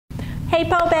Hey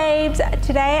pole babes,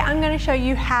 today I'm going to show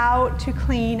you how to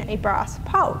clean a brass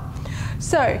pole.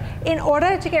 So in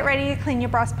order to get ready to clean your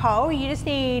brass pole, you just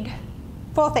need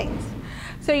 4 things.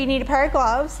 So you need a pair of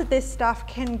gloves. This stuff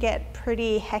can get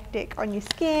pretty hectic on your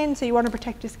skin, so you want to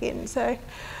protect your skin. So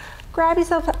grab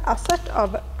yourself a set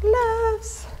of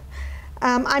gloves.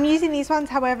 I'm using these ones,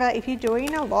 however, if you're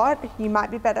doing a lot, you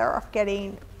might be better off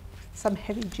getting some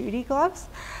heavy duty gloves.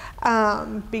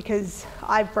 Because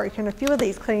I've broken a few of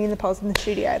these cleaning the poles in the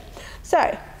studio.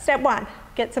 So, step 1,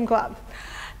 get some gloves.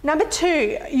 Number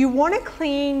 2, you want to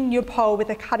clean your pole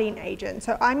with a cutting agent.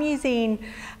 So I'm using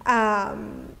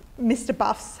Mr.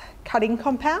 Buff's cutting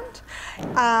compound.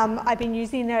 I've been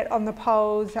using it on the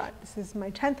poles. This is my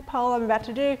 10th pole I'm about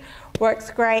to do. Works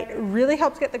great, really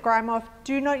helps get the grime off.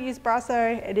 Do not use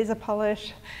Brasso, it is a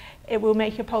polish. It will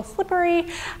make your pole slippery.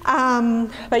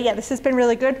 But yeah, this has been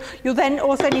really good. You'll then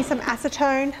also need some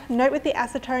acetone. Note with the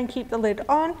acetone, keep the lid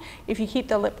on. If you keep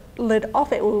the lid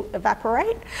off, it will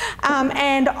evaporate.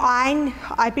 And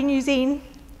I've been using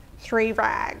 3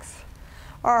 rags.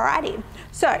 Alrighty,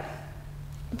 so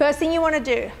first thing you want to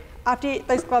do after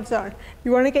those gloves on,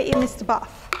 you want to get your Mr.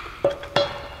 Buff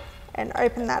and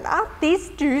open that up. These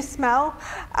do smell,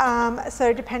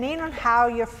 so depending on how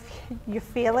you're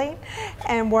feeling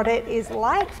and what it is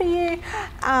like for you,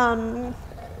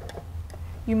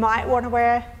 you might want to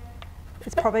wear,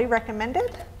 it's probably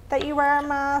recommended that you wear a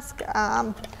mask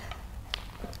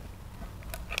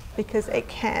because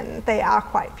they are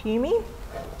quite fumey.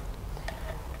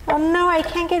 Oh no, I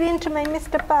can't get into my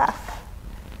Mr. Buff.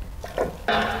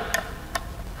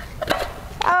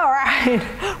 All right,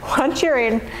 once you're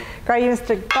in, grab your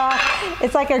Mr. Buff.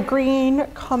 It's like a green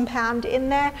compound in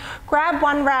there. Grab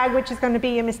 1 rag, which is going to be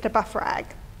your Mr. Buff rag.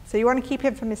 So you want to keep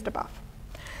him for Mr. Buff.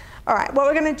 All right, what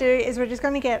we're going to do is we're just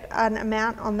going to get an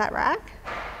amount on that rag.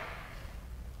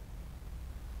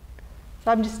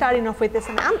 So I'm just starting off with this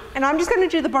amount, and I'm just going to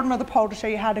do the bottom of the pole to show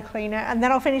you how to clean it, and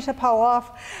then I'll finish the pole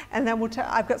off, and then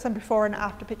I've got some before and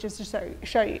after pictures to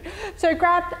show you. So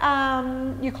grab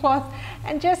your cloth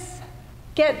and just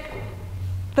get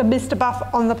the Mr.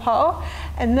 Buff on the pole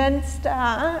and then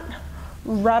start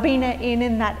rubbing it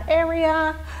in that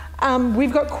area.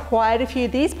 We've got quite a few.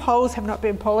 These poles have not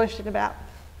been polished in about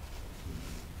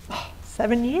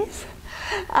 7 years.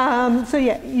 So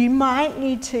yeah, you might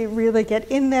need to really get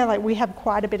in there. Like, we have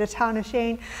quite a bit of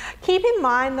tarnishing. Keep in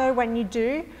mind though, when you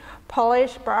do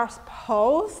polish brass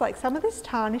poles, like some of this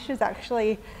tarnish is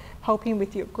actually helping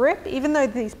with your grip, even though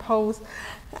these poles,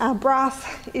 brass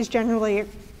is generally a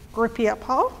grippier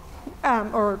pole,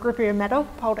 or a grippier metal,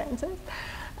 pole dancers.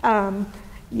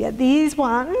 Yeah, these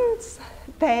ones,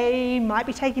 they might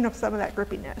be taking off some of that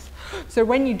grippiness. So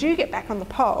when you do get back on the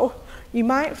pole, you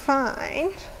might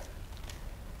find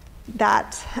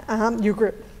that your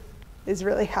grip is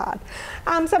really hard.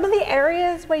 Some of the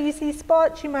areas where you see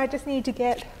spots, you might just need to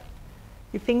get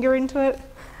your finger into it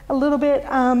a little bit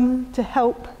to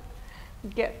help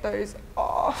get those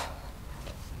off.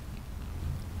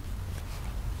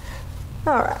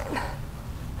 All right.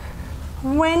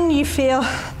 When you feel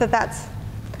that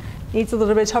needs a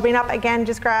little bit of topping up, again,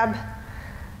 just grab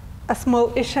a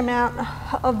small-ish amount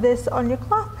of this on your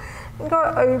cloth and go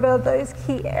over those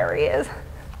key areas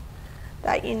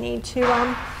that you need to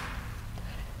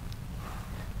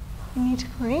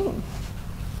clean.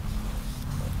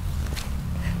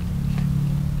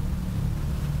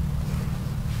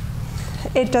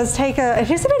 It does take it's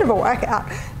just a bit of a workout.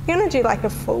 You're gonna do like a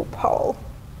full pole.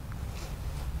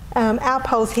 Our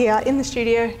poles here in the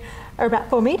studio are about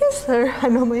 4 meters, so I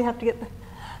normally have to get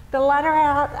the ladder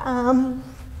out,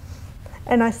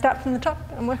 and I start from the top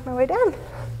and work my way down.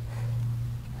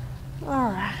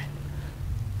 All right.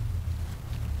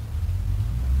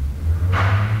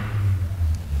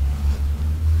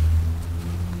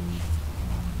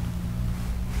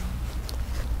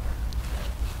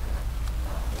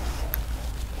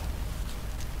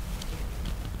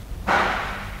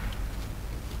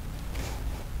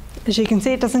 As you can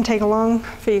see, it doesn't take long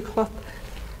for your cloth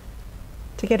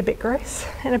to get a bit gross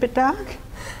and a bit dark.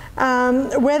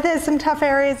 Where there's some tough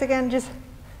areas, again, just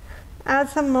add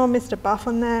some more Mr. Buff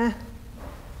on there.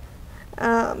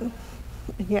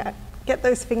 Yeah, get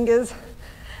those fingers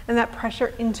and that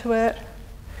pressure into it.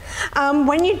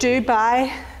 When you do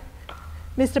buy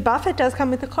Mr. Buff, it does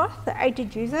come with a cloth. I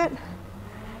did use it.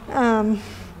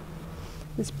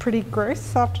 It's pretty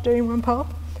gross after doing 1 pole.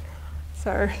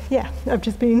 So yeah, I've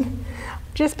just been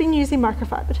using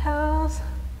microfiber towels.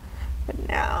 But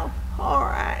now, all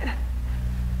right.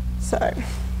 So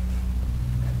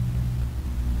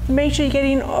make sure you're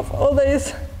getting off all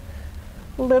those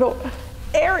little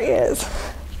areas.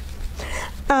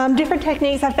 Different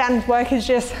techniques I've found work is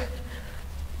just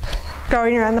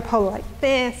going around the pole like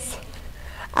this,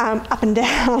 up and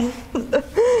down.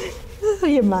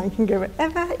 Your mind can go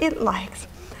wherever it likes.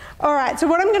 All right, so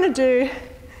what I'm gonna do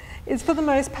is, for the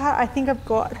most part, I think I've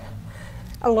got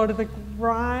a lot of the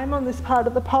grime on this part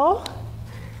of the pole.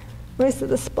 Most of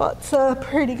the spots are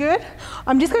pretty good.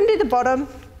 I'm just gonna do the bottom,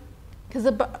 because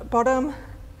the bottom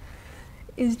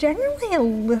is generally a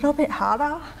little bit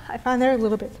harder. I find they're a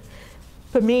little bit,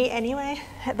 for me anyway,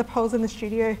 the poles in the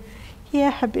studio here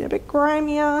have been a bit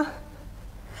grimier.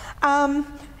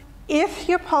 If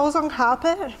your pole's on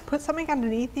carpet, put something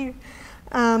underneath you.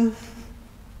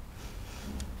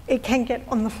 It can get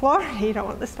on the floor. You don't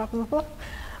want this stuff on the floor.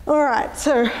 All right,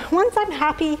 so once I'm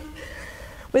happy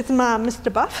with my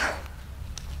Mr. Buff,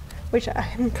 which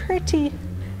I'm pretty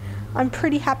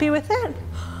happy with it,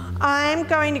 I'm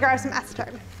going to grab some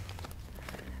acetone.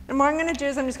 And what I'm going to do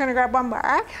is I'm just going to grab one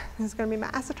rag. This is going to be my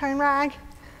acetone rag.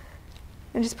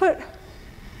 And just put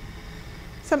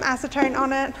some acetone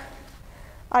on it.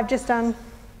 I've just done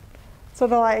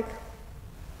sort of like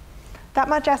that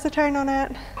much acetone on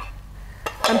it.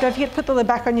 Don't forget to put the lid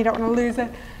back on, you don't want to lose it.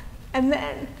 And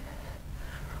then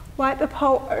wipe the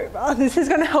pole over. This is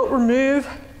going to help remove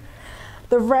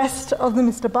the rest of the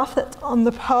Mr. Buff that's on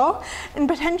the pole and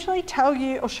potentially tell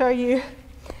you or show you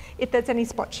if there's any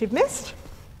spots you've missed.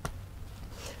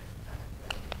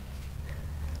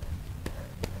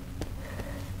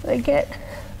 So get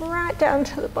right down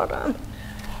to the bottom,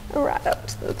 right up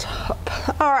to the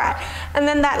top. All right, and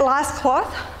then that last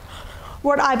cloth,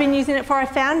 what I've been using it for, I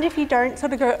found if you don't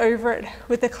sort of go over it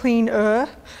with a cleaner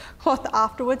cloth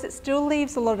afterwards, it still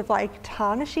leaves a lot of like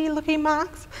tarnishy looking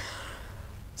marks.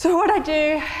 So what I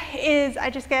do is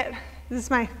I just get, this is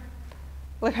my,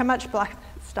 look how much black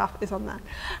stuff is on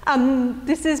that.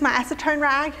 This is my acetone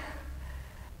rag.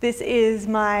 This is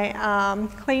my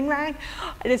clean rag.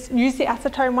 I just use the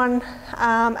acetone one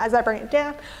as I bring it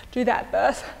down, do that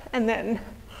first, and then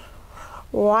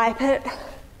wipe it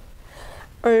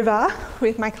over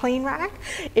with my clean rag.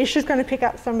 It's just going to pick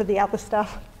up some of the other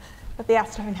stuff that the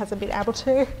acetone hasn't been able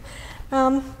to.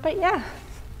 But yeah.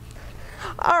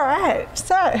 All right,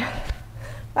 so,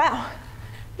 wow,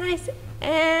 nice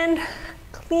and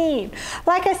clean.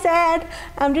 Like I said,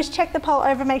 just check the pole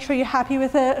over, make sure you're happy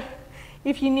with it.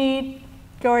 If you need,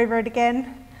 go over it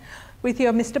again with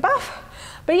your Mr. Buff.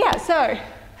 But yeah, so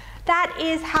that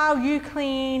is how you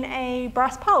clean a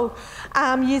brass pole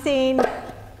using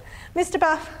Mr.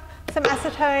 Buff, some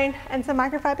acetone, and some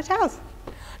microfiber towels.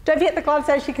 Don't forget the gloves,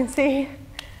 as you can see,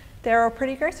 they're all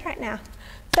pretty gross right now.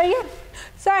 So yeah,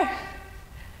 so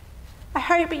I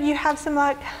hope you have some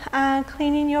luck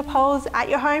cleaning your poles at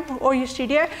your home or your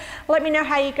studio. Let me know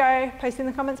how you go, post in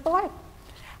the comments below.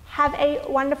 Have a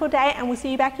wonderful day, and we'll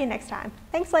see you back here next time.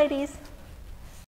 Thanks, ladies.